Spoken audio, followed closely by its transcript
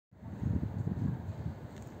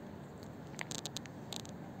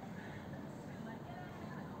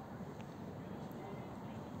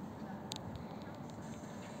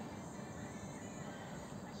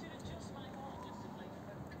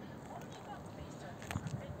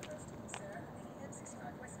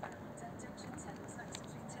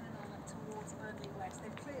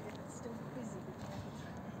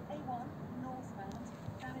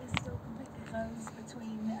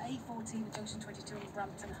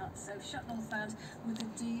Brampton Hut. So shut northbound with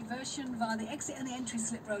the diversion via the exit and the entry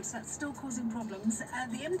slip roads. That's still causing problems.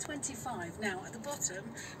 The M25 now at the bottom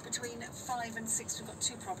between 5 and 6 we've got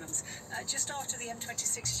two problems. Just after the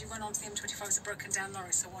M26 as you run onto the M25 is a broken down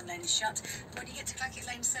lorry, so one lane is shut. When you get to Clackett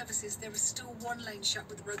Lane Services there is still one lane shut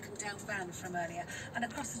with a broken down van from earlier. And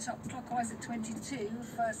across the top clockwise at 22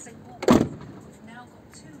 for St Paul we've now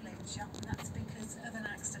got two lanes shut, and that's because of an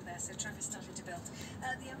accident there, so traffic started to build.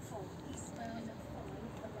 The M4 eastbound at 5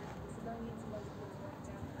 for that is going into local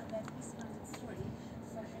breakdown, and then eastbound at 3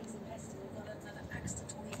 for Hayes and Heston. We've got another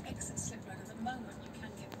accident on the exit slip road. At the moment you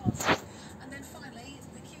can get past it. And then finally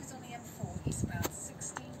the queues on the M4 eastbound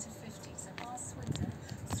 16 to 50, so past Swinton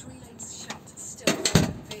 3 lanes shut still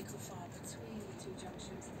for vehicle fire between the two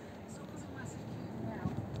junctions. It's not causing a massive queue now.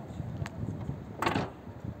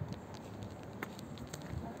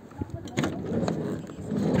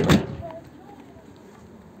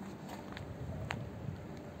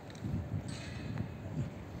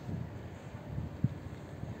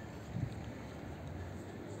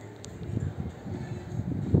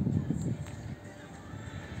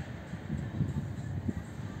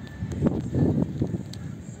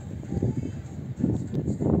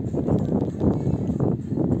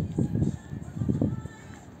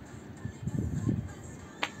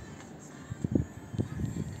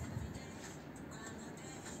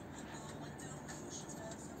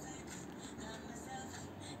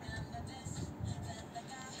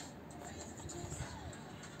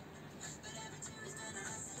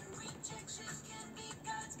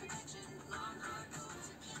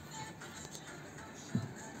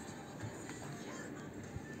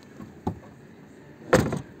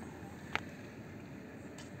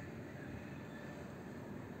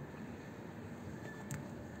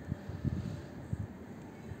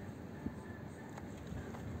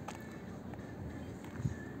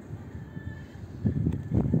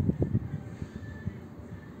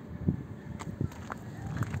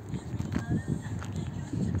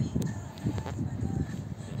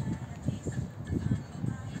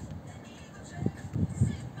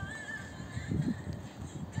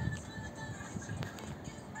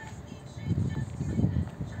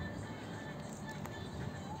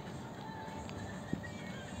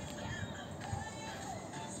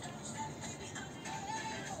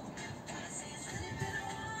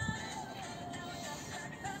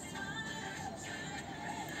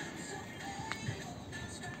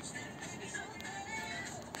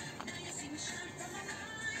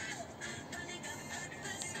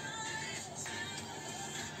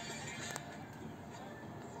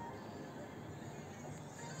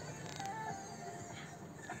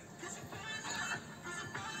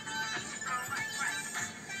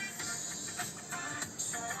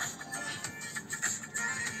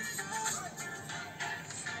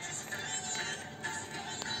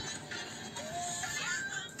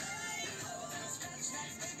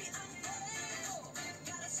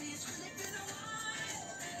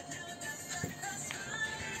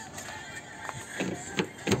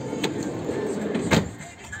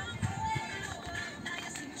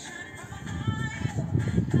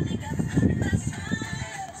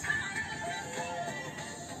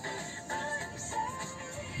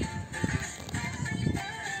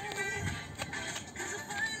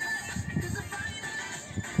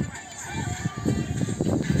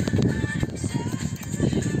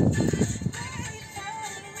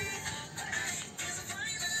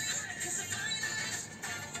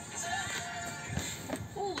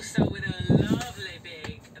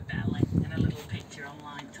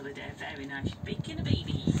 Very nice. Speaking of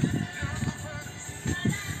baby.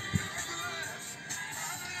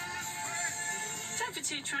 Time for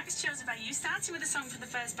two tracks chosen by you, starting with a song for the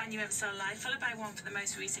first band you ever saw live, followed by one for the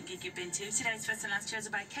most recent gig you've been to. Today's first and last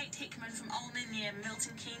chosen by Kate Hickman from Olney near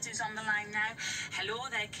Milton Keynes, who's on the line now. Hello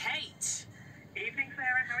there, Kate. Evening,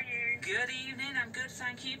 Sarah. How are you? Good evening. I'm good,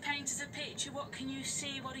 thank you. Paint us a picture. What can you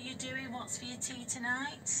see? What are you doing? What's for your tea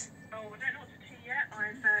tonight? Oh, I don't know what's for tea yet.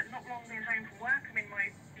 I've not long been home from work. I'm in my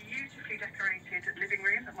beautifully decorated living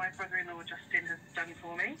room that my brother-in-law Justin has done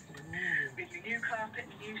for me. With a new carpet,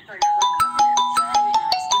 new sofa. Very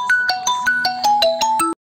nice. Give us the colours.